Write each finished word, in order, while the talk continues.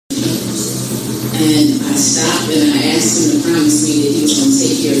And I stopped and I asked him to promise me that he was going to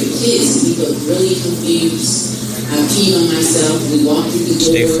take care of the kids. And he looked really confused. I peed on myself. We walked through the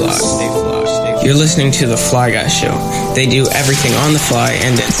doors. Stay fly, stay fly, stay fly. You're listening to The Fly Guy Show. They do everything on the fly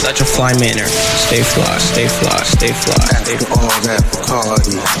and in such a fly manner. Stay fly, stay fly, stay fly, stay fly. All that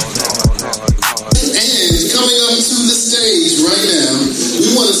party. And coming up to the stage right now, we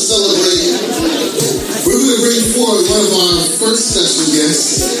want to celebrate. We're going to bring forward one of our first special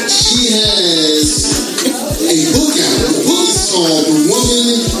guests. She has a book out. The book is called The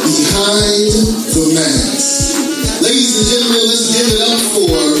Woman Behind the Mask. Ladies and gentlemen, let's give it up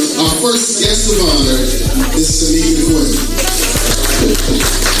for our first guest of honor, Miss Tamika Quinn.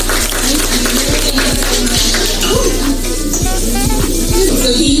 So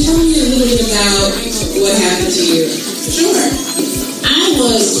can you tell me a little bit about what happened to you? Sure. I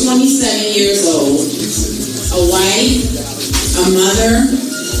was 27 years old, a wife, a mother.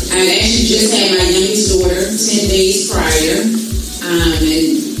 I actually just had my youngest daughter 10 days prior.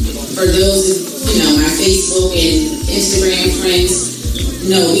 And for those of my Facebook and Instagram friends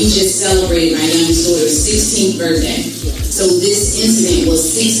know, we just celebrated my youngest daughter's 16th birthday. So this incident was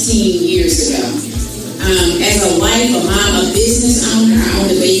 16 years ago. As a wife, a mom, a business owner, I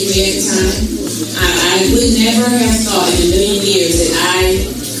owned a bakery at the time. I would never have thought in a million years that I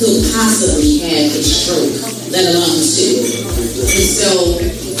could possibly have a stroke, let alone two. And so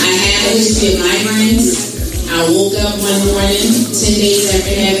I had a history of migraines. I woke up one morning, 10 days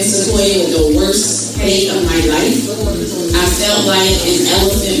after having Sequoia, with the worst headache of my life. I felt like an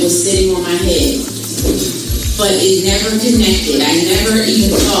elephant was sitting on my head. But it never connected. I never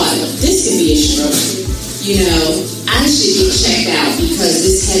even thought, this could be a stroke. I should get checked out because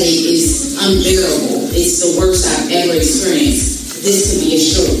this headache is unbearable. It's the worst I've ever experienced. This could be a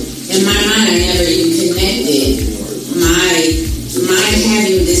stroke. In my mind, I never even connected my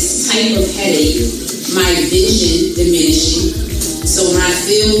having this type of headache, my vision diminishing. So my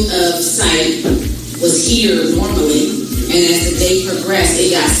field of sight was here normally, and as the day progressed,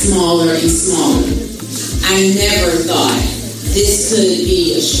 it got smaller and smaller. I never thought this could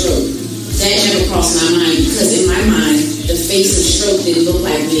be a stroke. That never crossed my mind because in my mind, the face of stroke didn't look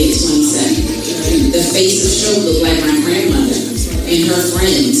like me at 27. The face of stroke looked like my grandmother and her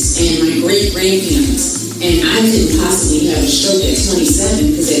friends and my great-grandparents. And I couldn't possibly have a stroke at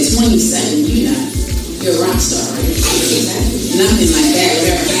 27 because at 27, you're a rock star, right? Nothing like that would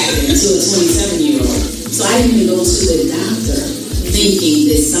ever happen to a 27-year-old. So I didn't even go to the doctor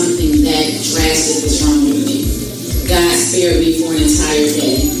thinking that something that drastic was wrong with me. God spared me for an entire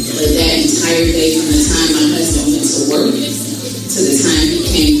day. But that entire day, from the time my husband went to work to the time he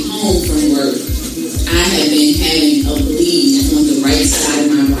came home from work, I had been having a bleed on the right side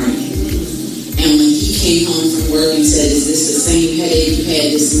of my brain. And when he came home from work and said, "Is this the same headache you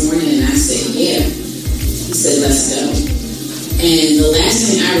had this morning?" And I said, "Yeah." He said, "Let's go." And the last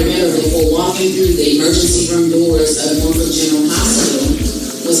thing I remember before walking through the emergency room doors of Norfolk General Hospital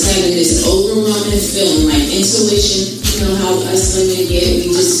was having this overwhelming feeling, like intuition. You know how us women get,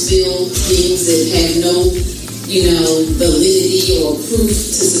 we just feel things that have no, validity or proof to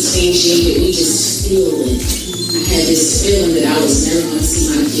substantiate it. We just feel it. I had this feeling that I was never going to see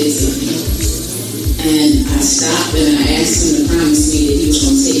my kids again. And I stopped and I asked him to promise me that he was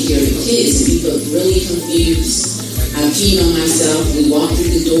going to take care of the kids. And he looked really confused. I peed on myself. We walked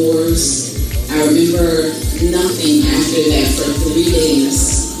through the doors. I remember nothing after that for 3 days.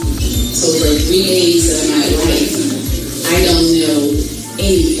 So for 3 days of my life, I don't know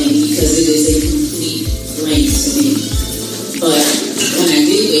anything because it is a complete blank to me. But when I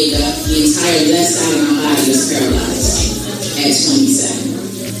did wake up, the entire left side of my body was paralyzed at 27.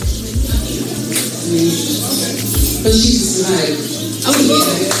 But she survived. Oh yeah,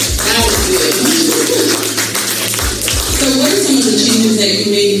 that was good. So what are some of the changes that you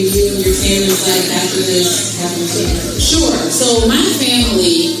made in you and your family's life after this happened to you? Sure. So my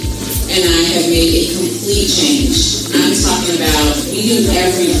family and I have made a complete change. I'm talking about, we do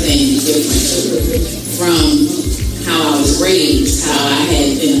everything different from how I was raised, how I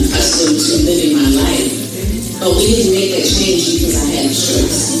had been accustomed to living my life. But we didn't make that change because I had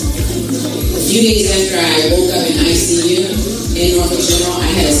strokes. A few days after I woke up in ICU in Norfolk General,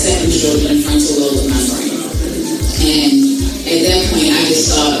 I had a second stroke in the frontal lobe of my brain. And at that point, I just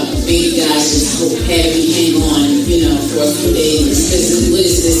thought, maybe God just had me hang on, for a few days. Because what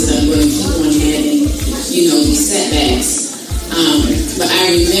is this that I'm going to keep on having, these setbacks? But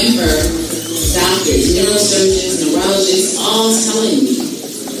I remember doctors, neurosurgeons, neurologists, all telling me,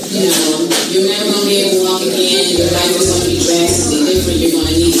 you're never going to be able to walk again. Your life is going to be drastically different. You're going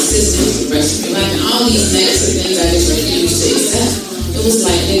to need assistance for the rest of your life. And all these negative things I just refused to accept. it was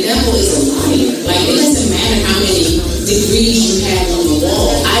like the devil is a liar. Like, it doesn't matter how many degrees you have on the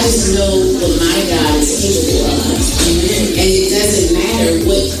wall. I just know what my God is capable of. And it doesn't matter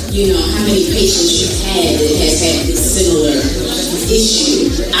what, how many patients you've had that has had this similar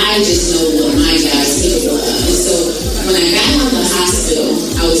issue. I just know what my God is capable of. And so when I got out of the hospital,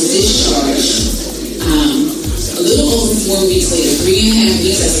 I was discharged. A little over 4 weeks later, 3.5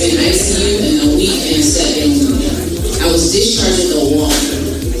 weeks, I spent ICU and a week in a step-in room. I was discharged with a walker,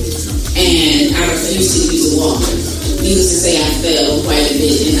 and I refused to use a walker. Needless to say, I fell quite a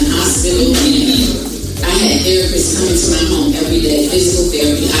bit in the hospital, and I had therapists coming to my home every day, physical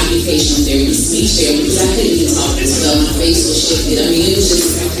therapy, occupational therapy, speech therapy, because I couldn't even talk as well. My face was shifted. I mean, it was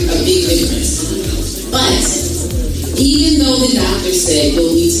just a big difference. But even though the doctor said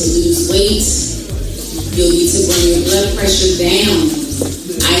you'll need to lose weight, you'll need to bring your blood pressure down,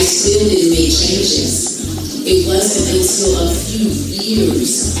 I still didn't make changes. It wasn't until a few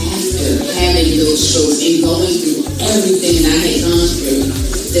years after having those strokes and going through everything that I had gone through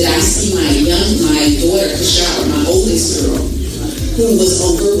that I see my daughter, Kashara, my oldest girl, who was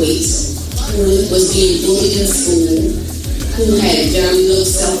overweight, who was being bullied in school, who had very low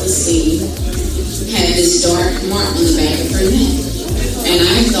self-esteem, had this dark mark on the back of her neck. And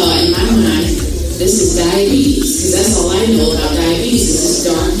I thought in my mind, this is diabetes, because that's all I know about diabetes is this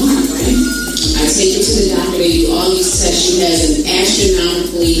dark mark, right? I take her to the doctor, they do all these tests. She has an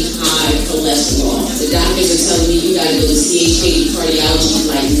astronomically high cholesterol. The doctors are telling me you gotta go to CHK cardiology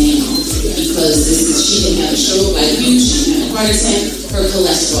like now, because she didn't have a stroke like you, she didn't have a heart attack, her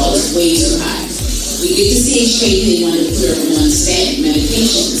cholesterol is way too high. We get to CHK, they want to put her on statin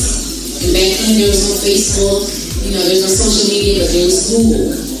medications. And back then there was no Facebook, there's no social media, but there was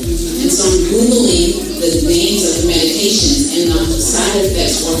Google. And so I'm Googling the names of the medications, and the side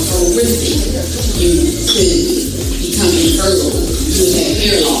effects were horrific. You could become infertile. You would have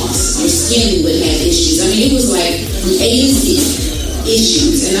hair loss. Your skin would have issues. I mean, it was like from A to Z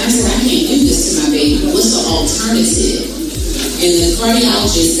issues. And I said, I can't do this to my baby. What's the alternative? And the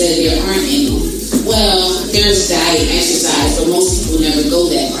cardiologist said there aren't any. Well, there's diet and exercise, but most people never go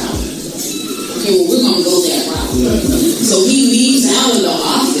that route. Okay, well, we're going to go that route. So he leaves out of the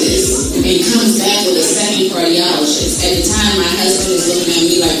office and comes back with a second cardiologist. At the time, my husband is looking at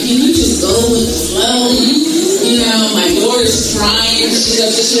me like, can you just go with the flow? My daughter's crying. She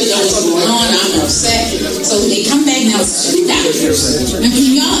doesn't know what's going on. I'm upset. So they come back now to the doctor. Now,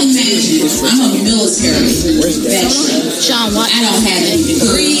 can y'all imagine? I'm a military veteran. Sean, what? I don't have any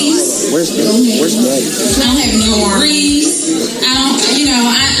degrees. Where's Daddy? I don't have no degrees.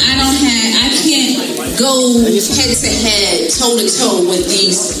 I can't go head to head, toe to toe with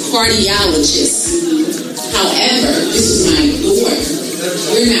these cardiologists. However, this is my daughter.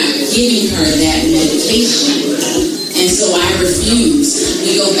 We're not giving her that medication. And so I refused.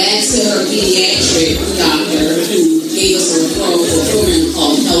 We go back to her pediatric doctor who gave us a referral for a program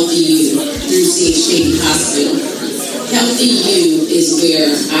called Healthy You through CHK Hospital. Healthy You is where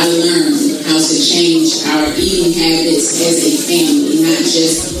I learned how to change our eating habits as a family, not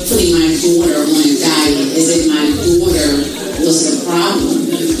just putting my daughter on a diet as if my daughter was the problem.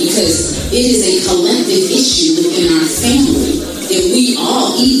 Because it is a collective issue within our family that we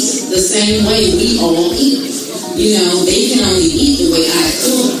all eat the same way we all eat. They can only eat the way I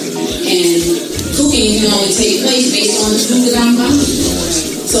cook, and cooking can only take place based on the food that I'm buying.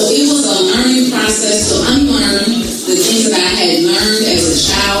 So it was a learning process to unlearn the things that I had learned as a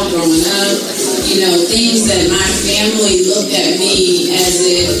child growing up. Things that my family looked at me as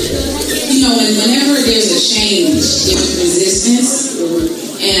if, and whenever there's a change, there's resistance.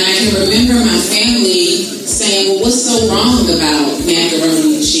 And I can remember my family saying, well, what's so wrong about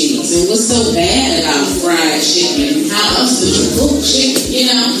macaroni and cheese? And what's so bad about fried chicken? How else would you cook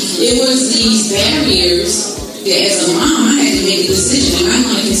chicken? It was these barriers that as a mom, I had to make a decision. Am I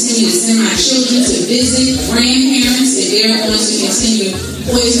going to continue to send my children to visit grandparents if they're going to continue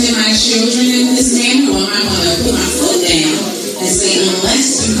poisoning my children in this manner? Or am I going to put my foot down and say,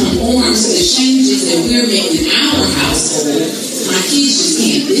 unless you conform to the changes that we're making in our household, my kids just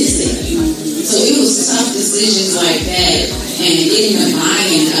can't visit you. So it was tough decisions like that, and getting the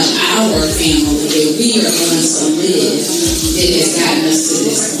buy-in of our family that we are going to live that has gotten us to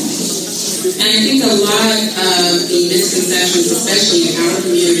this point. And I think a lot of the misconceptions, especially in our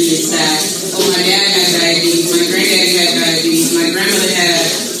community, is that, my dad had diabetes, my granddaddy had diabetes, my grandmother had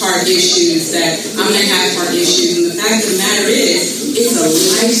heart issues, that I'm going to have heart issues. And the fact of the matter is, it's a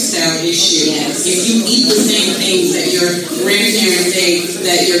lifestyle issue. Yes. If you eat the same things that your grandparents ate,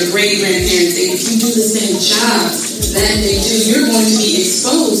 that your great-grandparents ate, if you do the same jobs that they do, you're going to be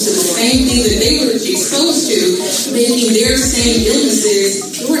exposed to the same thing that they were exposed to, making their same illnesses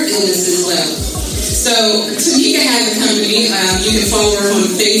your illness as well. So, Tamika has a company. You can follow her on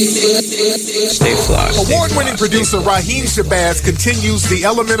Facebook. Stay fly. Award-winning producer Raheem Shabazz continues the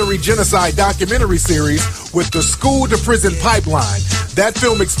Elementary Genocide documentary series with The School to Prison Pipeline. That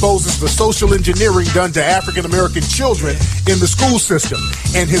film exposes the social engineering done to African-American children in the school system.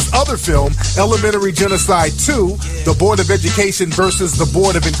 And his other film, Elementary Genocide 2, The Board of Education versus the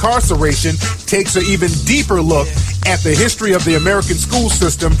Board of Incarceration, takes an even deeper look at the history of the American school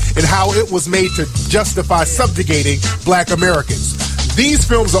system and how it was made to justify subjugating Black Americans. These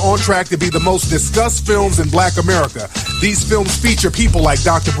films are on track to be the most discussed films in Black America. These films feature people like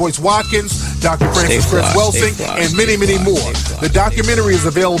Dr. Boyce Watkins, Dr. Francis Chris Welsing, and many, many more. The documentary is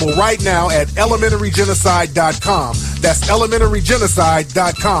available right now at elementarygenocide.com. That's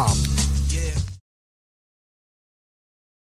elementarygenocide.com.